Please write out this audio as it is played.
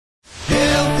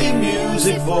Soothing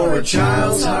music for a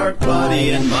child's heart,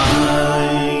 body, and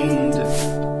mind.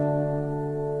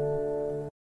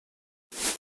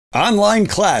 Online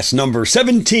class number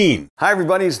 17. Hi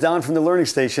everybody, it's Don from the Learning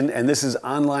Station, and this is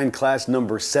online class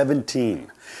number 17.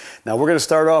 Now we're going to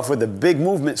start off with a big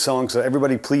movement song, so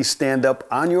everybody please stand up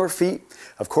on your feet.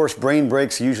 Of course, brain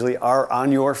breaks usually are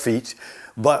on your feet,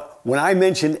 but when I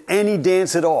mention any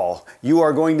dance at all, you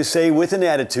are going to say with an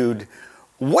attitude,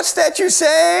 "What's that you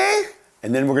say?"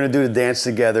 And then we're going to do the dance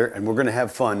together, and we're going to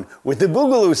have fun with the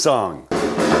Boogaloo Song.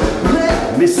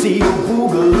 Let me see your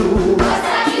Boogaloo. What's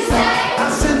that you say? I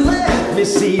said, let me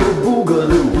see your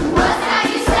Boogaloo. What's that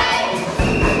you say?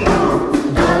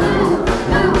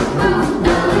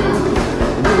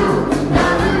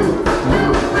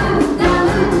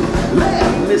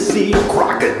 Let me see your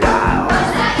crocodile.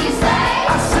 What's that you say?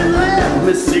 I said, let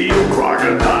me see your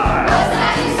crocodile. What's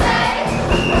that you say?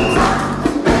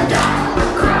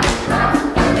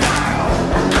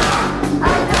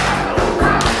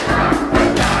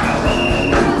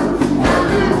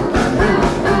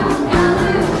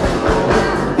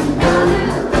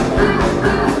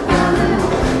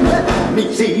 Let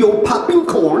me see your popping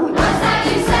corn. What's that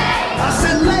you say? I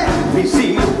said, let me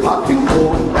see your popping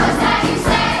corn. What's that you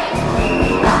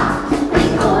say?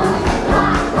 Popping corn,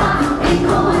 popping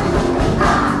corn,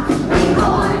 popping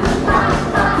corn,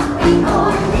 popping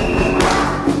corn.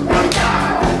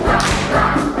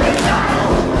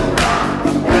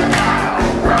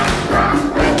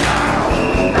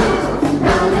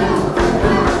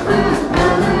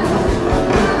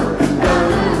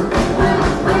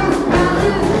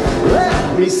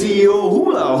 Let me see your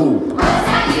hula hoop. What's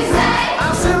that you say?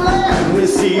 I said, let me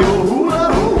see your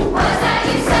hula hoop. What's that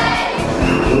you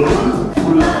say?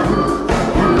 Hula hoop.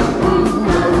 Popping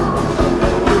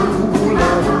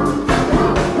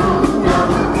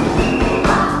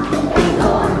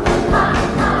corn,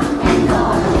 popping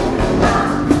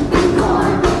corn, popping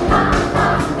corn,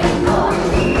 popping corn.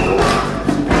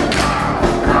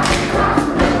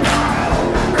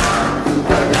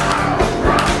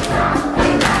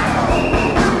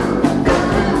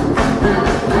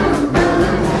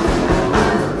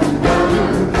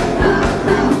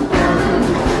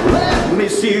 Let me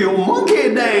see your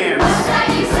monkey dance. What's that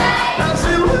you say? I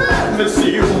said, let me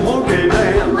see your monkey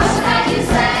dance. What's that you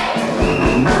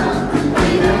say?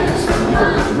 Monkey dance,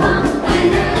 monkey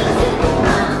dance,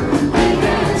 monkey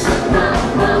dance,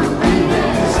 monkey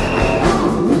dance.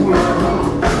 Hula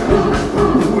hoop, hula hoop,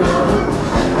 hula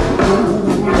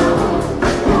hoop, hula hoop.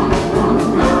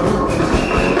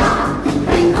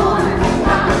 Popping corn,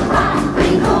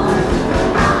 popping corn,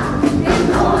 popping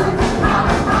corn,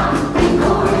 popping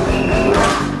corn.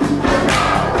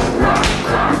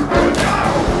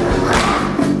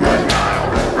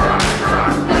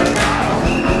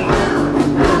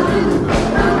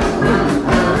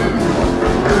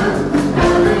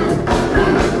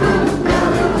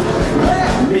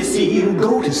 Let me see you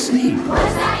go to sleep.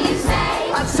 What's that you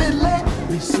say? I said, let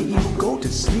me see you go to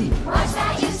sleep. What's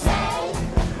that you say?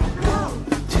 Go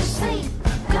to sleep,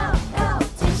 go to sleep, go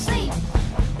to sleep,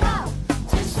 go to sleep, go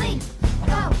to sleep,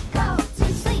 go to sleep, go to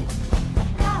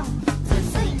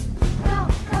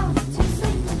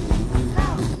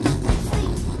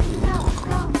sleep,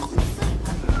 go to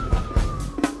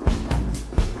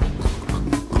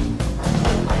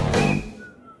sleep.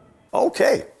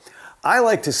 Okay. I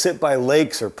like to sit by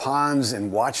lakes or ponds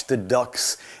and watch the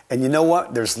ducks. And you know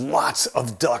what? There's lots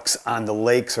of ducks on the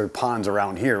lakes or ponds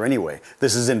around here anyway.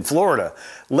 This is in Florida.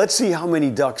 Let's see how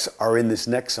many ducks are in this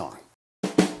next song.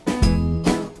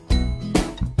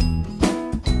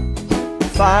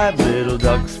 5 little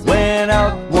ducks went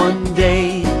out one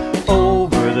day,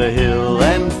 over the hill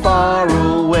and far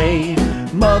away.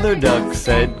 Mother duck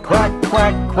said quack,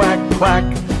 quack, quack, quack,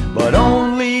 but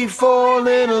only 4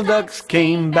 little ducks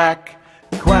came back.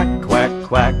 Quack, quack,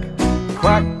 quack,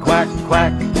 quack, quack,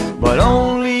 quack, but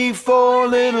only 4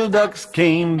 little ducks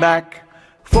came back.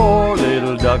 4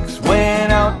 little ducks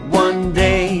went out one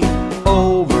day,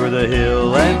 over the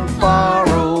hill and far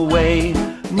away.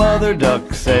 Mother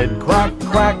duck said quack,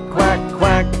 quack, quack,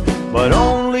 quack, but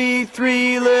only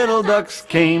 3 little ducks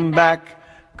came back.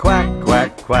 Quack,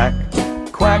 quack, quack,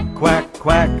 quack, quack,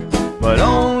 quack, but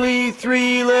only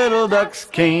 3 little ducks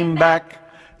came back.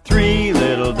 3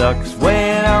 little ducks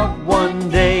went out one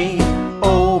day,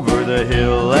 over the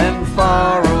hill and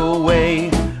far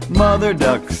away. Mother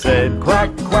duck said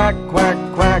quack, quack, quack,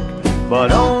 quack,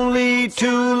 but only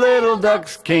 2 little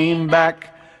ducks came back.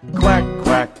 Quack,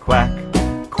 quack, quack,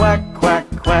 quack, quack,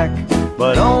 quack,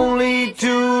 but only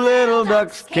 2 little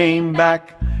ducks came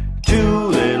back. 2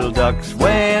 little ducks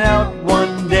went out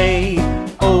one day,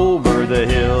 over the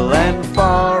hill and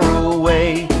far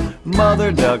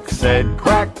Mother duck said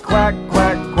quack, quack,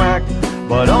 quack, quack,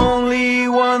 but only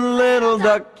one little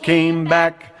duck came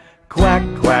back. Quack,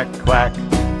 quack, quack,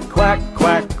 quack,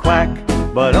 quack, quack,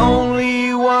 but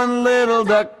only one little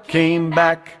duck came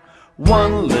back.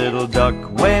 One little duck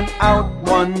went out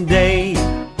one day,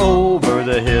 over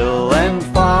the hill and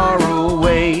far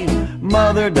away.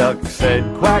 Mother duck said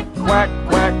quack, quack,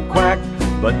 quack, quack,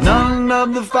 but none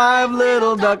of the 5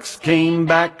 little ducks came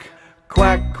back.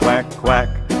 Quack, quack, quack,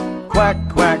 quack,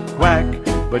 quack, quack,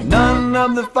 but none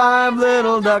of the 5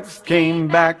 little ducks came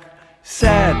back.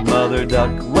 Sad Mother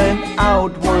duck went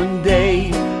out one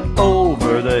day,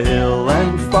 over the hill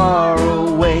and far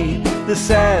away. The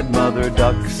sad Mother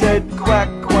duck said quack,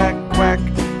 quack, quack,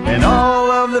 and all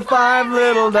of the 5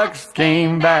 little ducks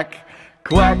came back.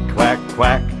 Quack, quack,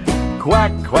 quack,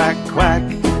 quack, quack, quack,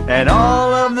 and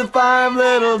all of the 5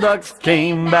 little ducks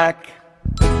came back.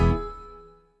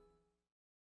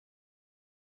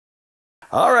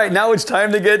 All right, now it's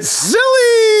time to get silly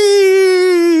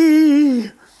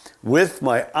with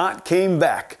My Aunt Came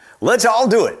Back. Let's all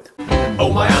do it.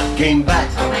 Oh, my aunt came back.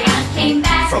 Oh, my aunt came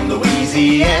back From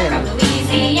Louisiana. from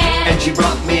Louisiana. And she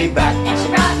brought me back And she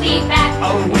brought me back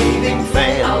a waving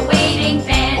fan. a waiting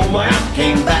fan. Oh, my aunt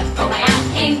came back Oh, my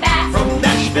aunt came back from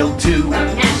Nashville too. from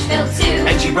Nashville too.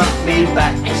 And she brought me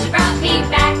back And she brought me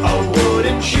back a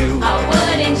wooden shoe. a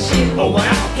wooden shoe. Oh, my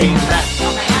aunt came back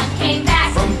Oh, my aunt came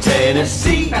back from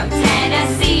Tennessee. from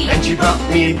Tennessee. And she brought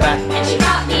me back And she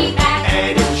brought me back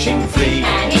an itching flea.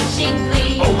 an itching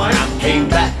flea. Oh, my aunt came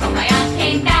back Oh, my aunt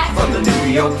came back from the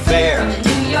New York Fair. from the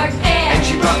New York Fair. And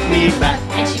she brought me back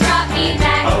And she brought me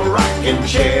back a rocking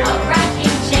chair. a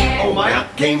rocking chair. Oh, my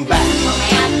aunt came back Oh,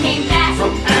 my aunt came back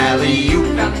from Alley-oop.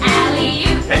 from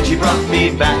Alley-oop. And she brought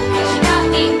me back And she brought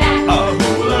me back a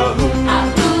hula hoop. a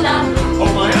hula hoop.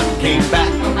 Oh, my aunt came back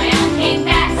Oh, my aunt came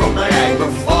back from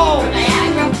Niagara Falls. from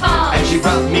Niagara Falls. And she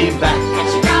brought me back And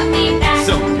she brought me back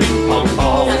some ping pong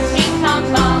balls. some ping pong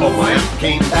balls. Oh, my aunt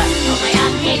came back Oh, my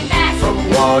aunt came back from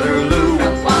Waterloo.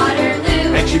 from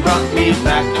Waterloo. And she brought me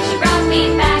back And she brought me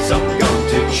back some gum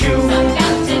to chew. some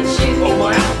gum to chew. Oh,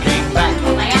 my aunt came back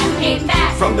Oh, my aunt came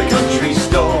back from the country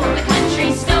store. from the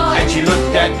country store. And she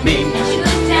looked at me, And she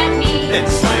looked at me then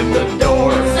slammed the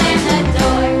door. slammed the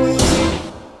door.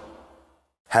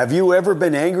 Have you ever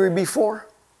been angry before?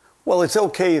 Well, it's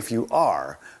okay if you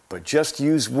are, but just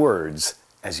use words,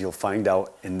 as you'll find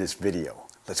out in this video.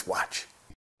 Let's watch.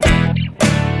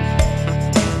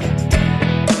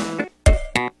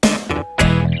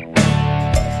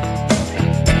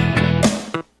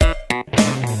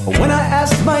 When I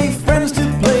ask my friends to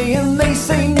play and they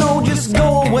say no, just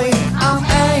go away, I'm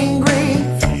angry.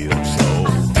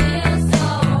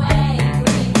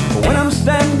 When I'm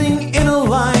standing in a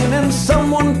line and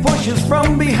someone pushes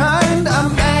from behind,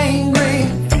 I'm angry.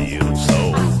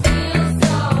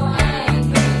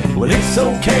 Well, it's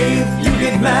okay if you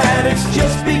get mad, it's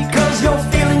just because you're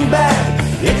feeling bad.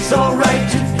 It's alright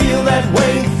to feel that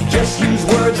way, just use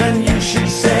words and you should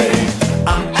say,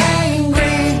 I'm angry.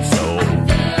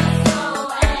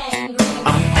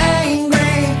 I'm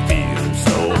angry.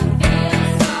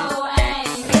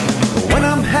 When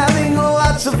I'm having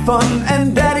lots of fun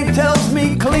and daddy tells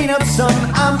me clean up son,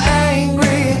 I'm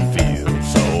angry.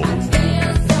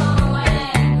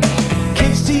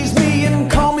 Kids tease me and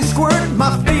call me squirt,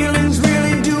 my feelings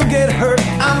really do get hurt,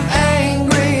 I'm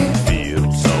angry.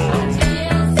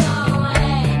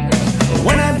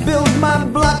 When I build my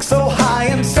block so high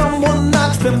and someone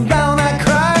knocks them down, I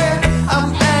cry,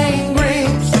 I'm angry.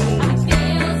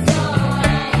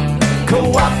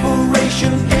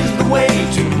 Cooperation is the way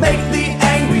to make the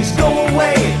angries go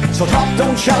away. So talk,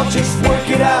 don't shout, just work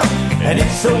it out. And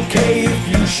it's okay if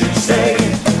you should say,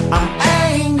 I'm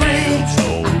angry.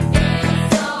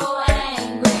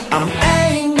 I'm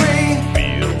angry.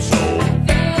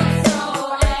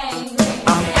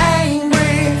 I'm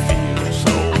angry.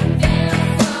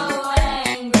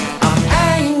 I'm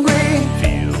angry.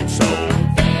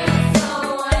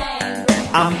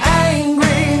 I'm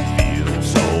angry.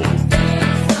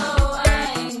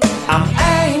 I'm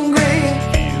angry.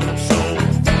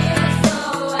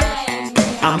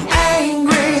 I'm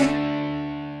angry.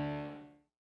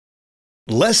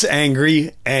 Less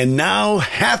angry and now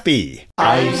happy.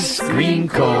 Ice cream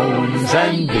cones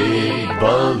and big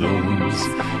balloons,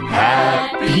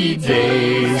 happy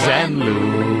days and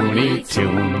Looney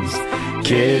Tunes,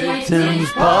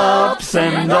 kittens, pups,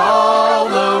 and all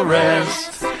the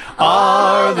rest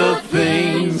are the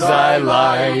things I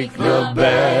like the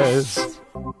best.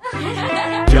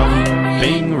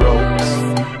 Jumping ropes,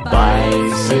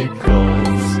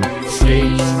 bicycles,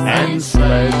 skates and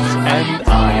sleds and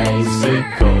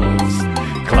icicles,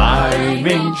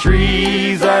 climbing and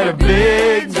trees and a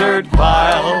big dirt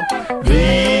pile.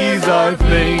 These are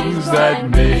things that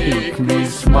make me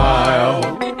smile.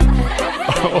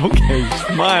 Okay,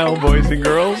 smile, boys and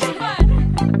girls.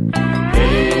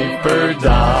 Paper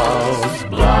dolls,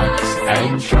 blocks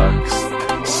and trucks,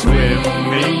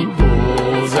 swimming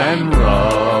pools and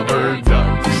rubber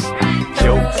ducks,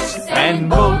 jokes and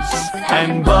boats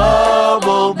and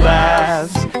bubble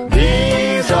baths.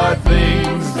 These are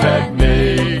things that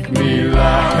make me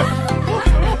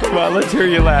laugh. Come on, let's hear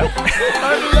you laugh.